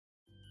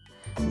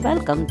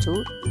Welcome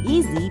to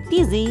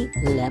EzPz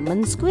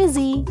Lemon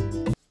Squeezee.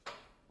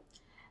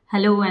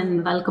 Hello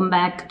and welcome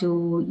back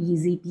to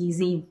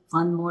EzPz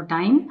one more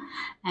time,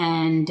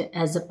 and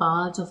as a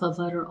part of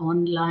our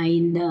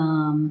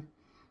online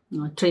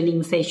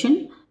training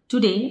session,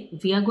 today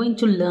we are going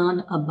to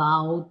learn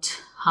about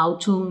how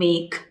to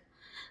make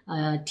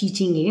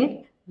teaching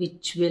aid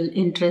which will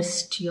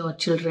interest your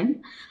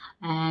children.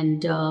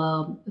 And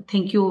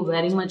thank you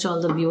very much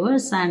all the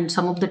viewers and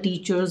some of the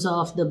teachers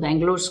of the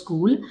Bangalore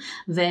school,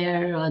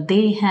 where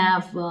they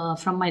have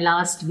from my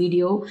last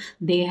video,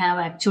 they have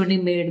actually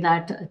made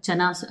that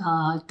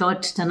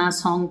taught chana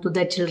song to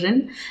their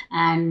children,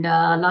 and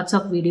lots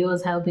of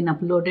videos have been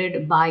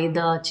uploaded by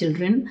the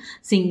children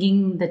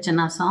singing the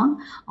chana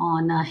song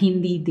on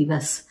Hindi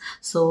Divas.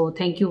 So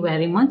thank you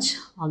very much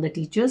all the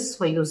teachers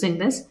for using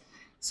this.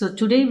 So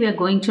today we are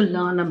going to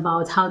learn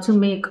about how to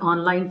make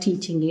online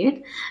teaching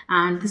aid,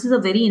 and this is a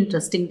very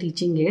interesting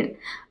teaching aid.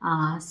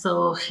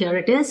 So here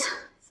it is.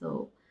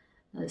 So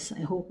I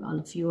hope all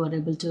of you are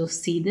able to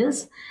see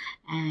this,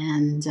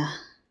 and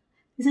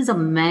this is a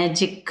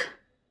magic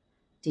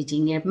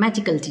teaching aid,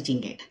 magical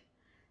teaching aid.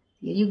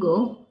 Here you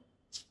go.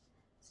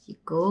 You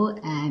go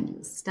and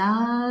you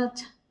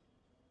start,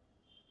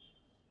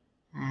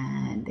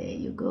 and there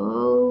you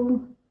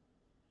go.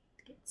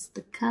 Gets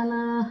the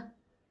color.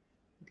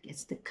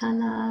 Gets the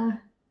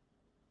color,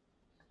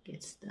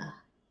 gets the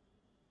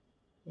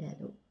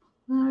yellow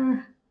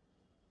bar,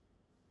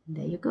 and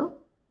there you go.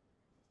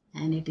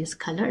 And it is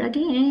color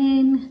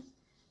again,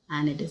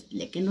 and it is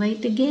black and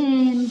white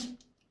again.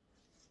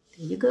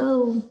 There you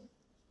go.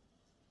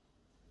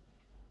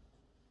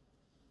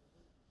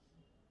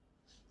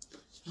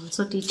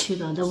 Also teach you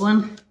the other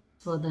one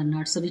for the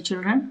nursery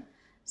children.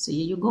 So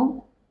here you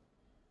go.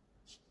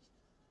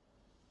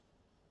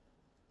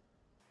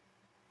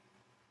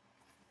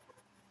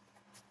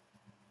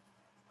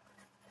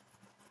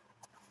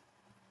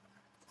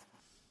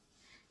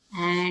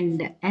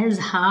 And as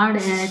hard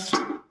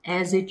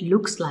as it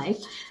looks like,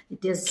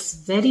 it is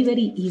very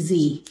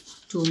easy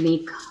to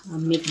make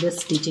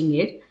this teaching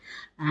aid.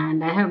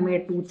 And I have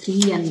made 2,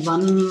 3, and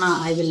one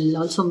I will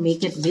also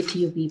make it with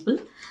you people.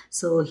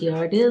 So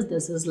here it is.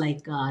 This is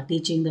like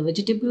teaching the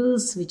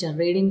vegetables which are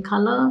red in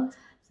color.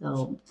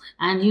 So,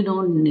 and you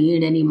don't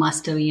need any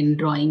mastery in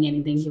drawing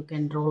anything. You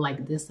can draw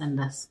like this, and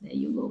thus there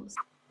you go.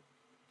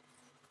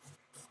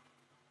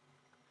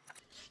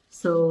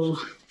 So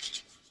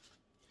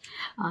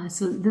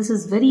this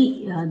is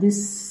very,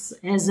 this,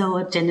 as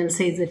our channel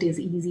says, it is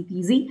easy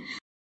peasy.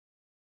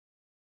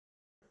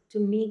 To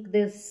make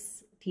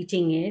this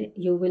teaching aid,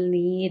 you will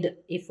need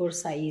A4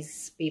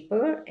 size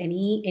paper.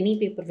 Any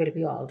paper will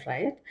be all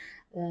right.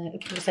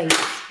 A4 size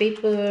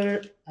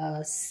paper,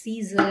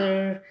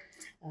 scissor,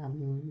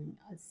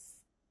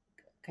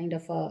 kind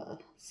of a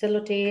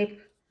sellotape,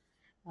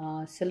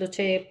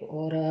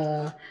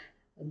 or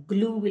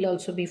glue will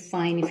also be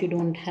fine if you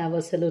don't have a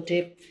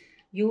sellotape.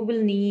 You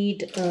will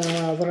need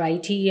a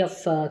variety of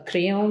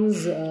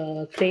crayons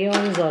or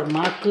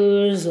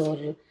markers,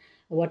 or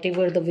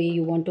whatever the way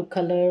you want to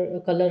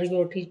color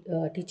your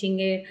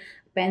teaching aid,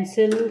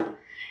 pencil.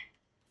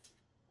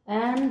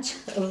 And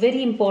a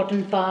very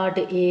important part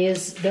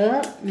is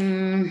the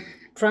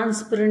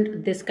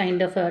this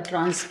kind of a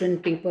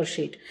transparent paper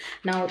sheet.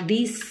 Now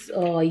this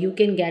you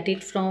can get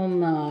it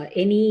from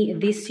any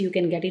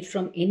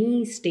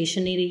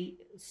stationery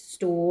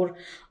store,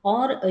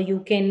 or you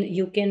can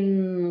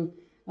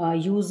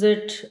use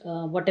it,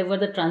 whatever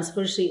the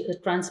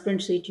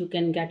transparent sheet, you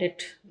can get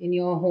it in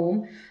your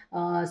home.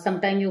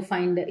 Sometimes you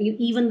find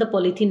even the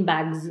polythene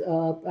bags,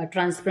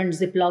 transparent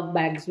Ziploc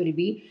bags will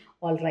be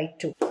all right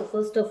too. So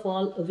first of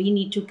all, we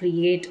need to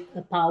create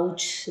a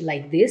pouch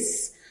like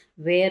this,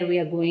 where we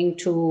are going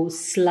to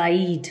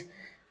slide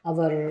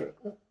our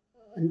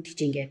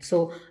teaching aid.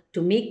 So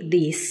to make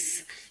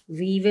this,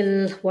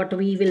 what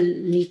we will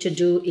need to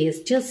do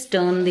is just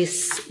turn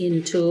this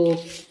into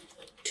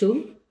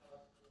 2.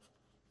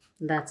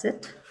 That's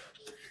it.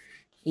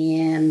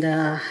 And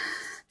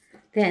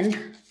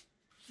then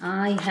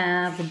I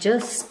have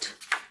just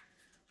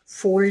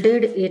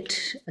folded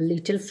it a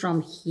little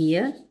from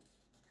here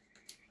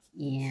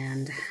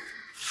and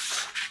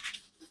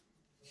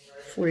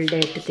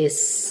folded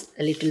this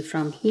a little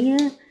from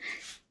here,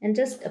 and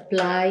just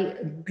apply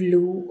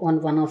glue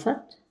on one of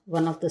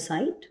the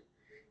side.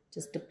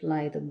 Just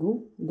apply the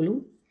glue.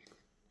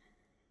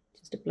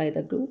 Just apply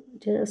the glue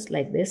just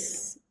like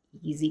this,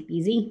 easy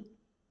peasy.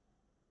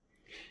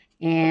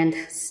 And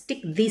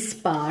stick this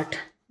part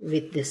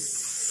with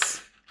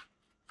this,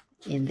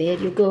 and there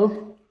you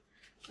go.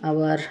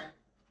 Our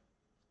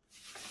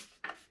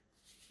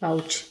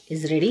pouch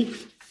is ready.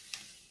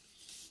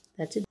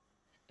 That's it.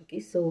 Okay,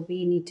 so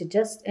we need to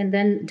just add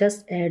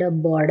a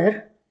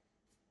border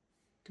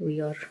to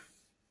your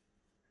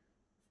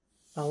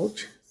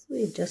pouch, so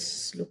it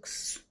just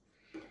looks,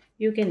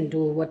 you can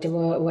do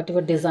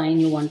whatever design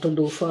you want to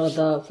do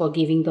for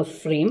giving the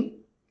frame.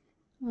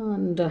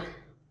 And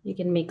you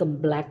can make a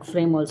black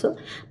frame also,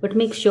 but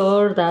make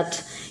sure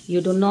that you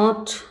do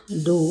not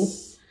do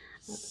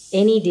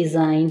any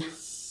design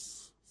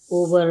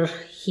over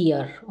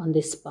here on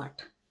this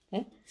part.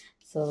 Okay,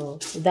 so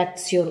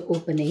that's your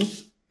opening,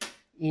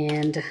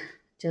 and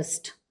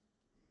just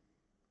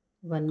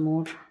one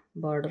more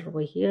border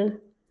over here.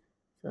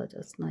 So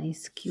just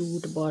nice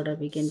cute border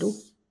we can do,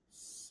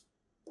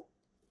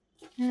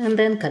 and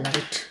then color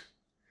it.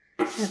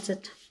 That's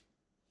it.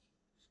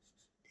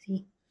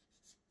 See,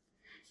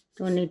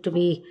 don't need to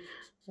be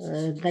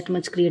that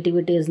much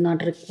creativity is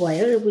not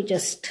required. We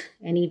just,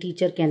 any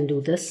teacher can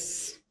do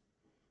this.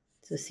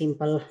 It's a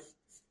simple,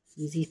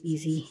 easy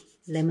peasy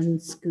lemon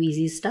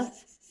squeezy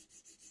stuff.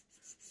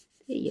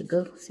 There you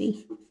go.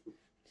 See,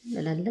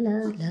 la la la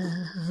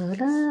la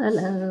la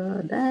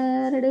la,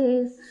 there it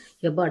is.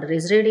 Your border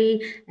is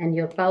ready and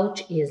your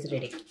pouch is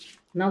ready.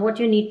 Now what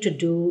you need to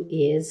do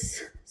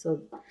is,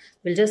 so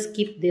we'll just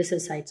keep this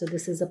aside. So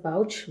this is a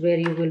pouch where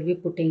you will be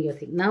putting your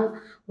thing. Now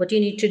what you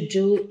need to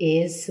do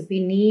is, we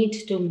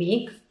need to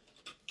make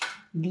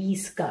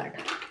these card.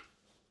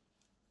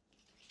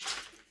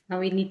 Now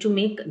we need to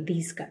make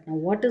these card. Now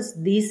what is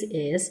this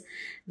is,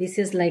 this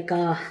is like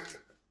a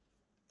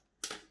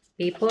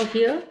paper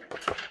here,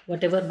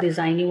 whatever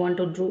design you want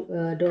to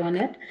do on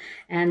it,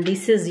 and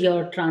this is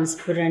your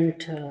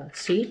transparent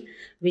sheet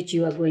which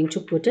you are going to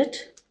put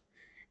it,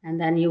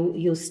 and then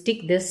you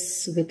stick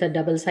this with a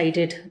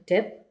double-sided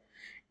tip,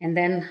 and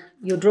then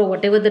you draw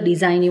whatever the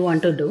design you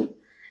want to do,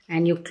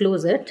 and you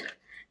close it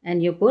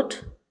and you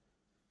put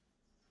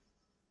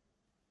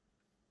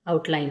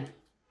outline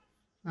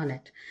on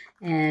it,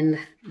 and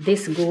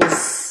this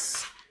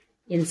goes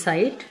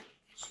inside.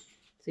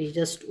 So you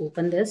just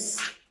open this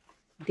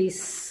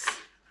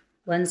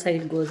one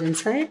side goes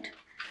inside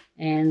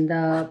and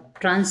the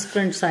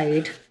transparent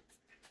side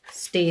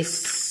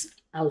stays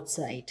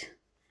outside,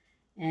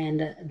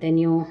 and then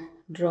you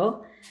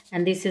draw,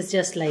 and this is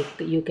just like,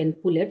 you can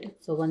pull it.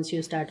 So once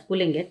you start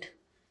pulling it,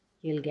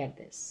 you'll get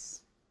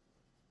this.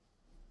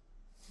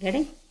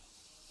 Getting?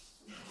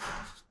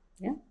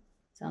 Yeah,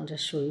 so I'll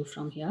just show you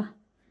from here.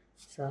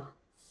 So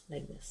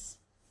like this.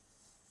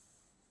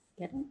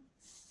 Getting?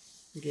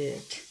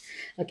 Good.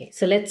 Okay,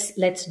 so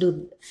let's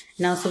do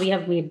now. So we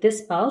have made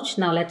this pouch.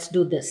 Now let's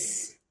do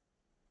this.